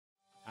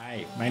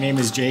My name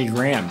is Jay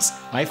Grams.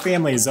 My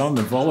family has owned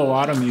the Volo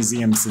Auto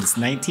Museum since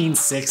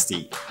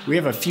 1960. We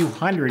have a few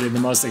hundred of the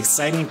most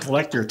exciting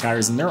collector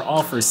cars, and they're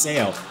all for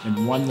sale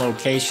in one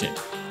location.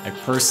 I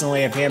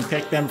personally have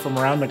handpicked them from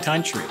around the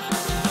country.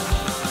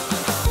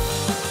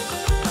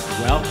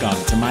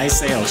 Welcome to my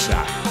sales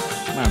shop.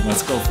 Come on,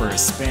 let's go for a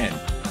spin.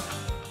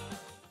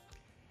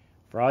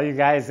 For all you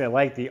guys that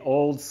like the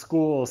old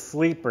school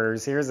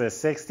sleepers, here's a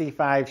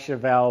 65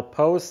 Chevelle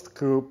post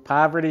coupe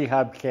poverty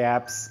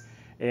hubcaps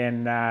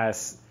in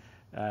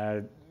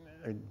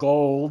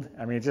gold.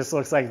 I mean, it just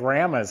looks like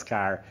grandma's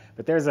car.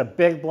 But there's a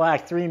big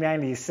black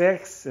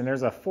 396 and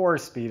there's a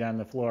 4-speed on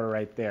the floor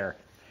right there.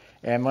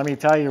 And let me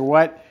tell you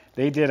what,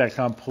 they did a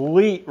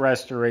complete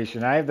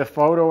restoration. I have the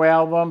photo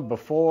album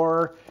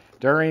before,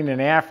 during,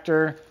 and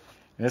after.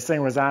 And this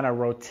thing was on a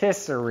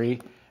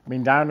rotisserie. I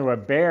mean, down to a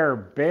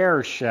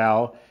bare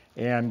shell,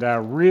 and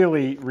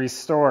really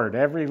restored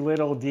every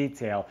little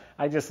detail.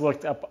 I just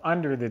looked up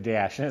under the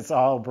dash, and it's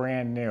all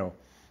brand new.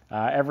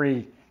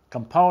 Every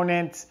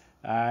component,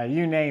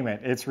 you name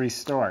it, it's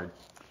restored.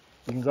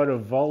 You can go to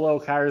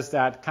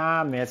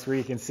volocars.com. That's where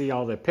you can see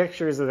all the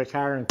pictures of the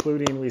car,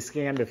 including we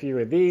scanned a few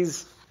of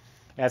these.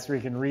 That's where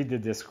you can read the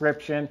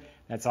description.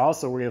 That's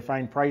also where you'll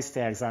find price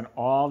tags on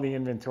all the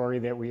inventory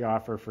that we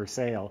offer for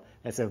sale.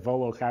 That's at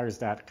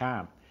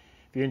volocars.com.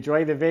 If you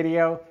enjoyed the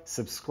video,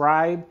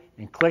 subscribe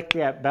and click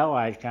that bell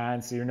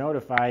icon so you're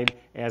notified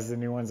as the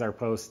new ones are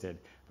posted.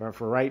 But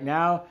for right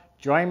now,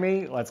 join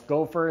me. Let's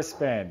go for a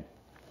spin.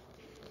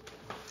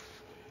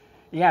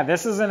 Yeah,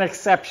 this is an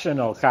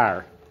exceptional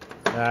car.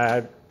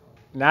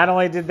 Not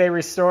only did they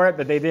restore it,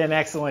 but they did an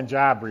excellent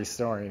job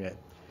restoring it.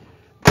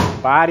 The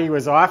body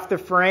was off the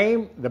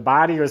frame. The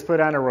body was put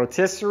on a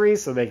rotisserie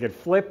so they could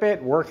flip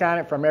it, work on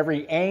it from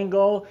every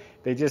angle.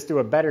 They just do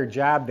a better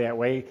job that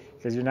way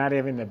because you're not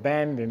having to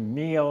bend and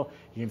kneel.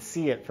 You can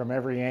see it from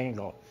every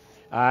angle.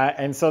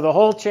 And so the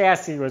whole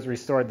chassis was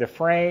restored. The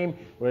frame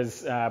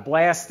was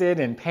blasted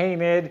and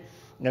painted,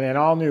 and then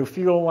all new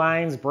fuel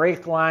lines,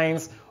 brake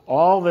lines,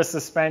 all the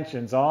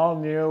suspensions, all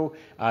new.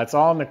 It's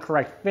all in the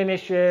correct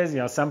finishes. You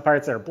know, some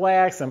parts are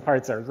black, some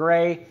parts are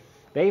gray.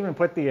 They even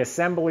put the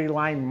assembly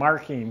line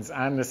markings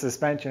on the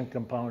suspension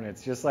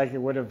components, just like it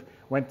would have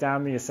went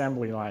down the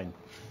assembly line.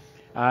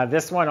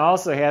 This one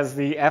also has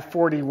the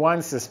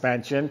F41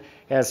 suspension,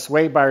 has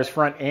sway bars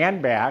front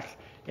and back,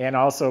 and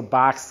also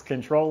box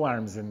control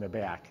arms in the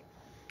back.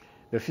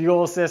 The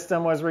fuel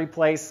system was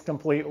replaced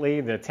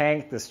completely, the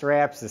tank, the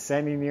straps, the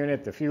sending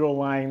unit, the fuel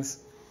lines.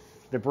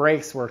 The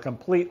brakes were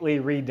completely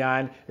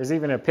redone. There's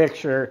even a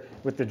picture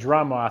with the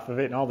drum off of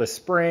it, and all the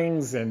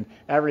springs and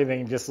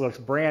everything just looks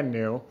brand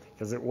new,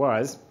 because it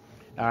was.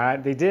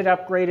 They did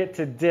upgrade it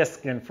to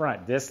disc in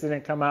front. Disc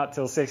didn't come out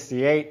till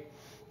 '68.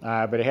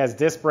 But it has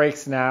disc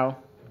brakes now.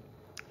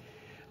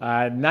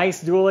 Nice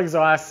dual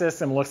exhaust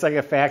system. Looks like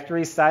a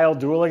factory style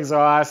dual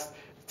exhaust.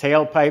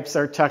 Tailpipes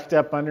are tucked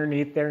up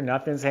underneath there.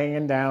 Nothing's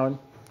hanging down.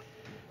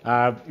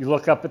 You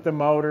look up at the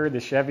motor. The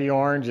Chevy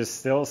Orange is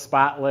still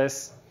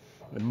spotless.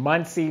 The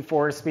Muncie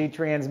 4-speed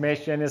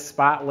transmission is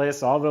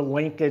spotless. All the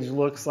linkage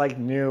looks like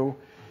new.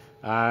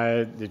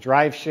 The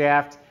drive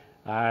shaft,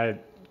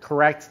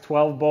 correct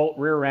 12-bolt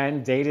rear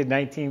end, dated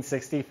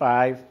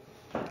 1965.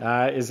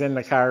 Is in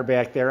the car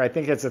back there. I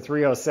think it's a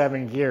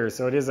 307 gear,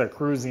 so it is a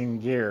cruising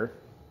gear.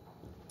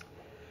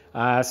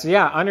 So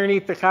yeah,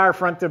 underneath the car,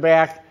 front to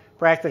back,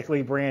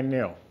 practically brand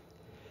new.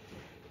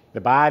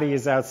 The body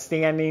is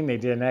outstanding. They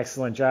did an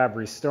excellent job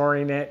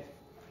restoring it.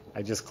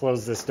 I just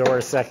closed this door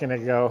a second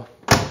ago.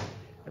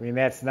 I mean,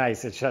 that's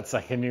nice. It shuts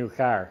like a new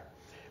car.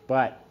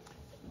 But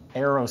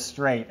arrow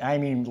straight, I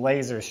mean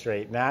laser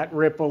straight, not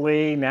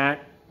ripply,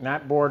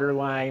 not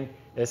borderline.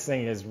 This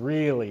thing is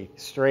really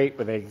straight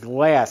with a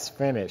glass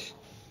finish.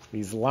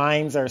 These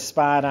lines are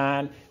spot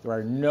on. There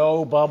are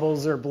no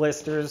bubbles or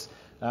blisters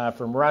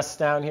from rust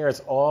down here.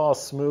 It's all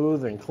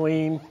smooth and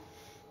clean.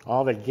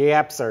 All the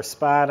gaps are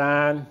spot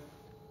on.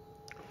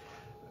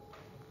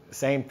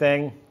 Same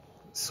thing,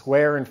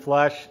 square and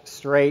flush,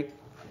 straight,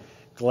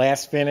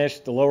 glass finish.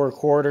 The lower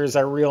quarters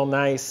are real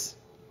nice.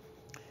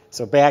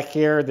 So back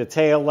here, the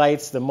tail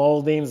lights, the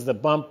moldings, the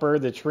bumper,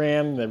 the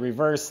trim, the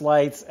reverse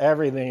lights,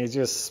 everything is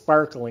just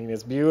sparkling.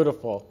 It's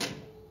beautiful.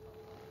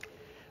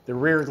 The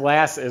rear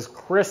glass is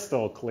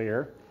crystal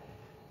clear.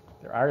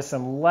 There are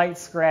some light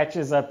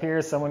scratches up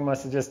here. Someone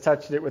must have just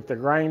touched it with the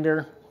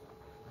grinder.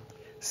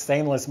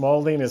 Stainless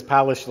molding is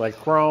polished like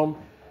chrome.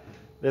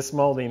 This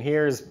molding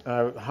here is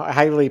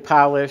highly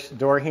polished.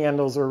 Door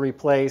handles were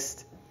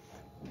replaced.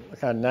 Look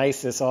how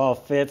nice this all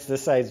fits.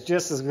 This side's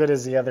just as good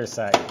as the other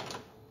side.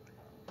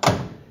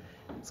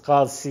 It's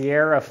called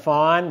Sierra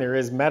Fawn. There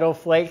is metal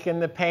flake in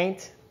the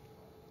paint.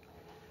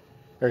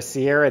 Or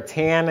Sierra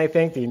Tan, I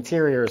think. The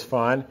interior is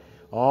fawn.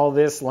 All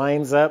this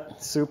lines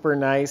up super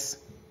nice.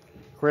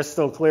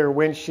 Crystal clear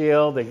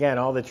windshield. Again,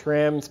 all the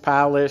trims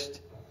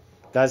polished.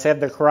 Does have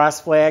the cross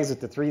flags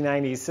with the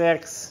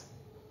 396.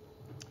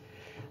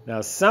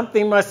 Now,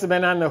 something must have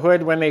been on the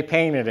hood when they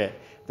painted it.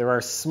 There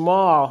are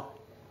small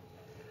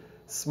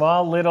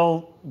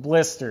little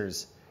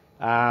blisters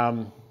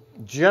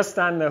just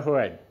on the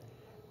hood.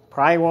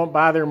 Probably won't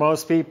bother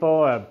most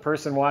people. A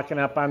person walking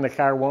up on the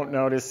car won't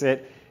notice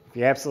it. If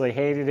you absolutely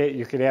hated it,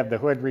 you could have the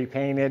hood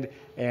repainted,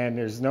 and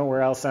there's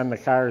nowhere else on the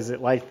car is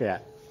it like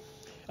that.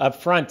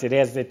 Up front, it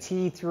has the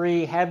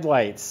T3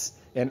 headlights,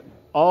 and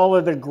all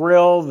of the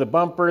grille, the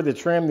bumper, the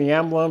trim, the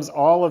emblems,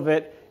 all of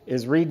it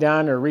is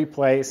redone or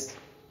replaced.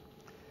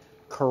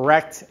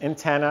 Correct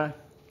antenna.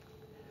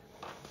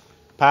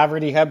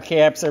 Poverty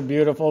hubcaps are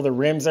beautiful. The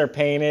rims are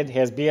painted.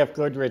 Has BF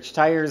Goodrich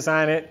tires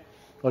on it.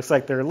 Looks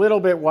like they're a little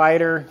bit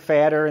wider,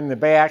 fatter in the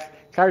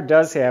back. Car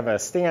does have a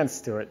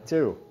stance to it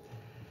too.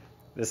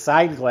 The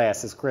side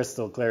glass is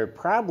crystal clear.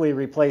 Probably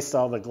replaced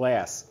all the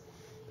glass.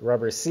 The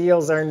rubber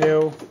seals are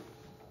new.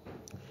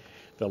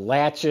 The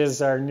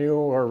latches are new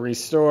or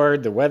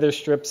restored. The weather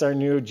strips are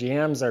new.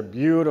 Jambs are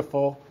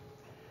beautiful.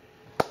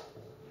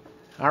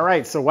 All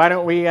right, so why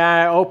don't we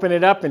open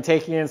it up and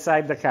take you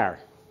inside the car.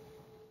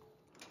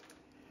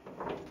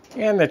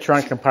 And the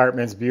trunk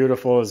compartment's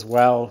beautiful as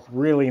well.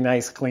 Really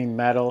nice clean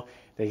metal.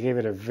 They gave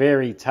it a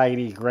very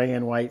tidy gray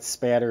and white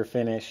spatter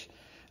finish.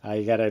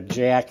 You got a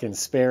jack and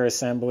spare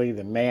assembly,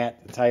 the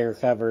mat, the tire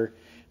cover,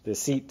 the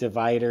seat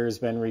divider has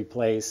been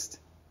replaced.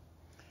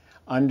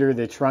 Under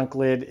the trunk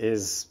lid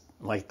is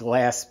like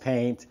glass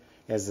paint,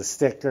 has the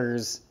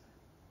stickers,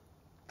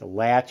 the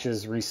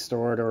latches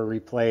restored or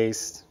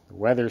replaced, the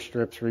weather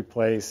strips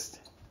replaced.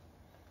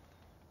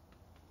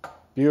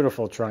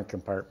 Beautiful trunk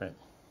compartment.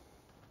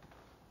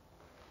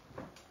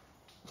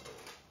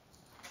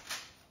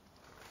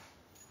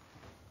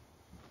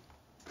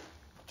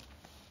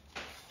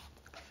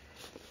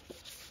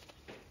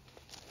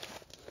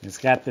 It's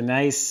got the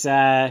nice,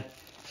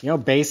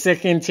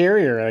 basic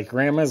interior, like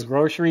Grandma's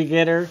grocery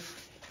getter.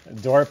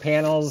 Door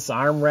panels,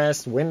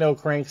 armrest, window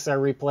cranks are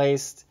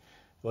replaced.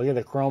 Look at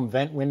the chrome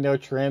vent window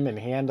trim and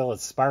handle. It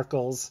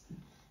sparkles.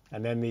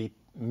 And then the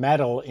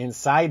metal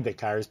inside the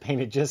car is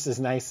painted just as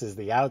nice as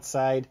the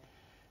outside.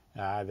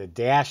 The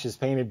dash is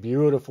painted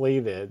beautifully.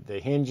 The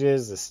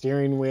hinges, the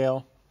steering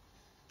wheel.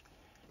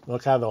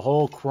 Look how the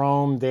whole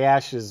chrome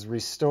dash is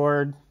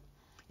restored.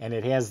 And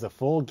it has the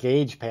full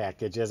gauge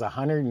package. It has a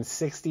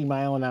 160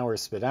 mile an hour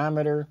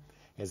speedometer.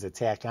 It has a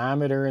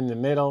tachometer in the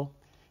middle.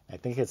 I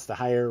think it's the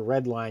higher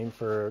red line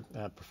for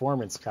a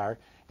performance car.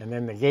 And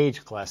then the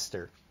gauge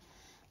cluster.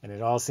 And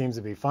it all seems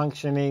to be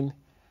functioning.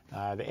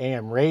 The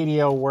AM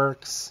radio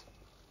works.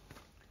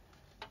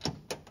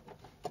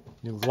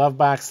 New glove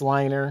box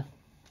liner.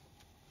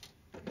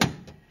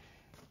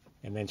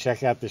 And then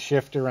check out the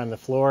shifter on the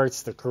floor.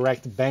 It's the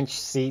correct bench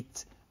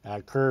seat.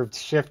 Curved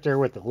shifter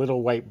with the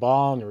little white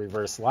ball and the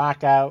reverse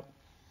lockout.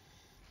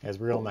 Has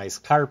real nice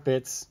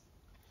carpets.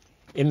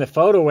 In the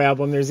photo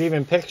album, there's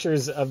even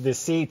pictures of the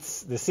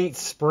seats. The seat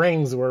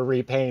springs were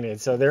repainted,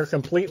 so they're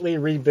completely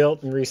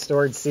rebuilt and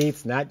restored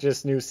seats, not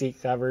just new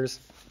seat covers.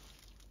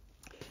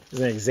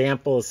 There's an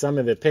example of some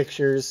of the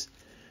pictures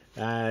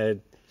that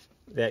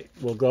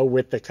will go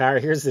with the car.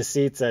 Here's the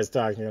seats I was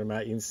talking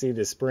about. You can see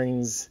the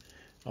springs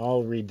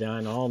all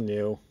redone, all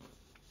new.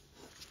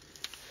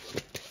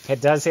 It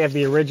does have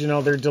the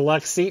original, they're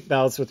deluxe seat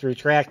belts with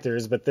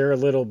retractors, but they're a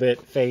little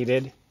bit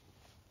faded.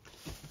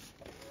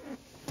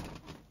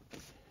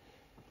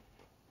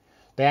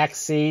 Back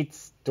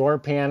seats, door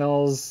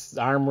panels,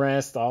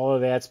 armrest, all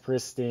of that's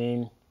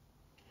pristine.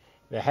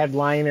 The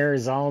headliner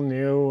is all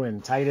new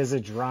and tight as a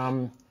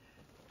drum.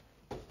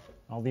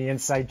 All the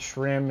inside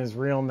trim is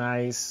real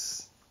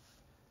nice.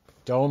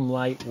 Dome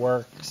light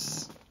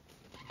works.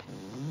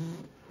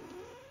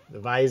 The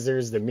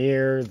visors, the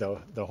mirror,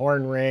 the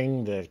horn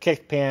ring, the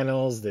kick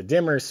panels, the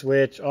dimmer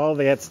switch, all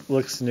that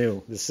looks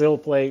new. The sill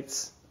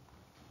plates.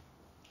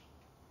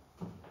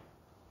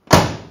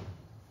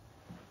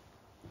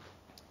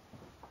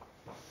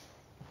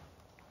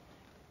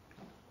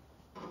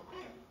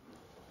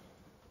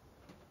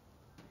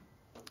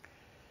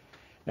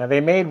 Now they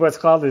made what's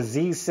called a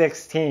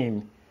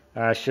Z16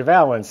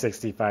 Chevelle in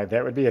 65.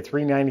 That would be a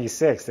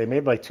 396. They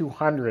made like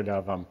 200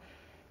 of them.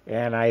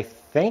 And I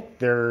think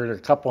they're a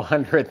couple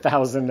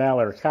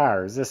 $100,000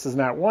 cars. This is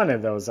not one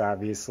of those,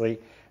 obviously,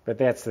 but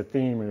that's the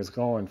theme he was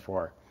going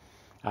for.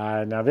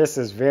 Now this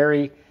is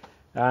very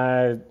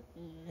done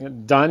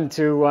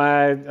to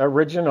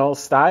original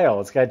style.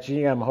 It's got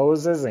GM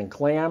hoses and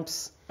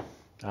clamps.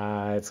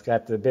 It's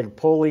got the big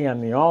pulley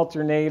on the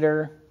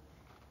alternator,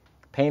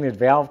 painted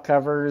valve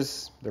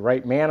covers, the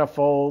right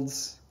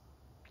manifolds.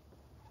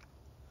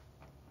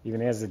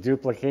 Even has the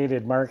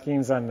duplicated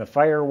markings on the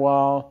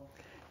firewall.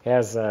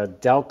 Has a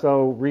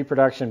Delco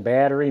reproduction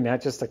battery,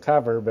 not just a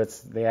cover, but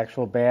the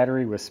actual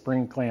battery with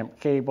spring clamp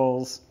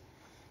cables.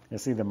 You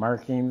see the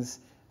markings.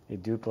 They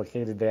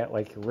duplicated that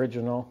like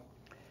original.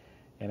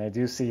 And I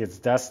do see it's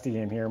dusty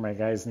in here. My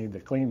guys need to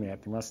clean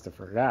that. They must have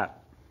forgot.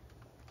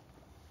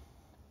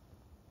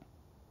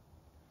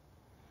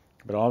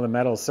 But all the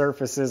metal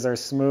surfaces are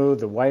smooth.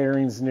 The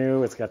wiring's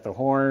new. It's got the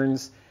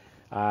horns.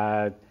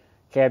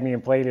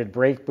 Cadmium plated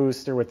brake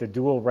booster with the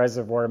dual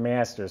reservoir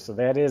master. So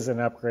that is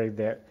an upgrade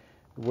that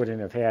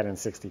wouldn't have had in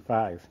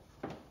 65.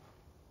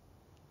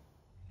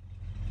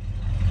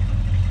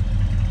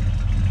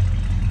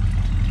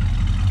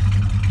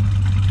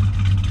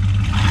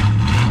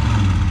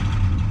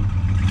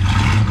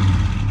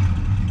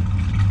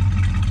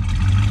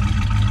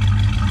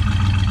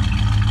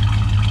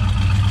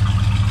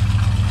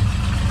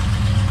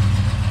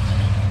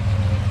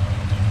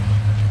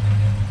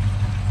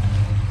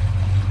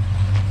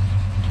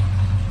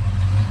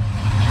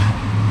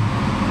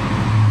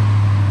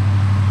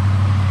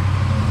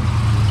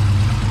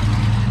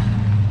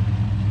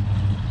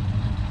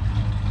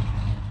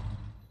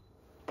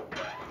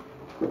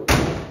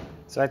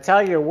 So I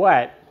tell you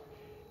what,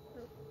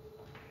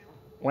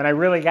 when I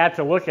really got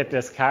to look at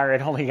this car,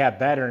 it only got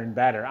better and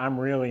better. I'm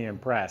really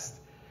impressed.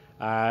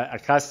 A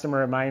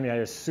customer of mine that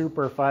is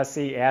super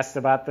fussy asked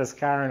about this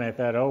car, and I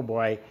thought, oh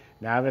boy,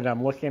 now that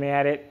I'm looking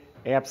at it,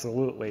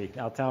 absolutely,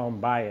 I'll tell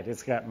them buy it.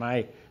 It's got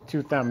my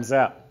 2 thumbs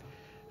up.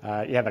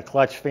 Yeah, the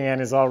clutch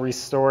fan is all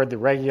restored, the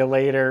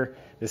regulator,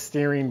 the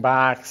steering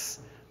box,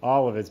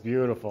 all of it's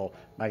beautiful.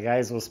 My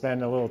guys will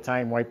spend a little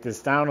time, wipe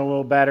this down a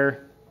little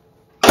better.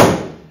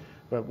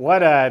 But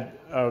what a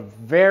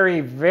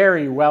very,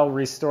 very well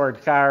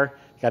restored car.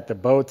 Got the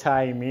bow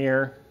tie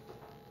mirror.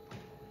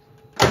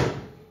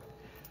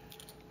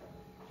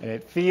 And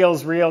it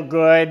feels real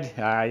good,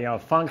 you know,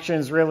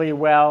 functions really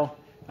well.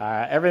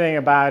 Everything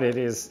about it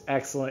is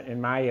excellent in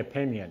my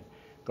opinion.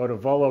 Go to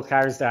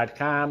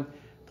volocars.com.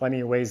 Plenty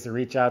of ways to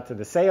reach out to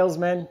the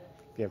salesman.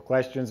 If you have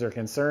questions or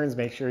concerns,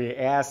 make sure you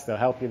ask. They'll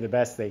help you the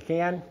best they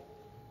can.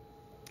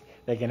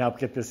 They can help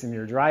get this in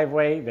your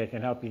driveway. They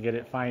can help you get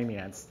it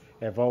financed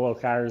at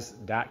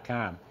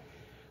volocars.com.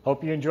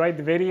 Hope you enjoyed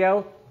the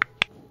video.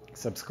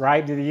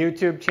 Subscribe to the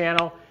YouTube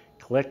channel.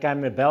 Click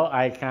on the bell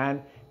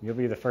icon. You'll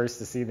be the first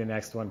to see the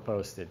next one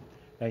posted.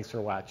 Thanks for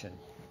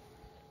watching.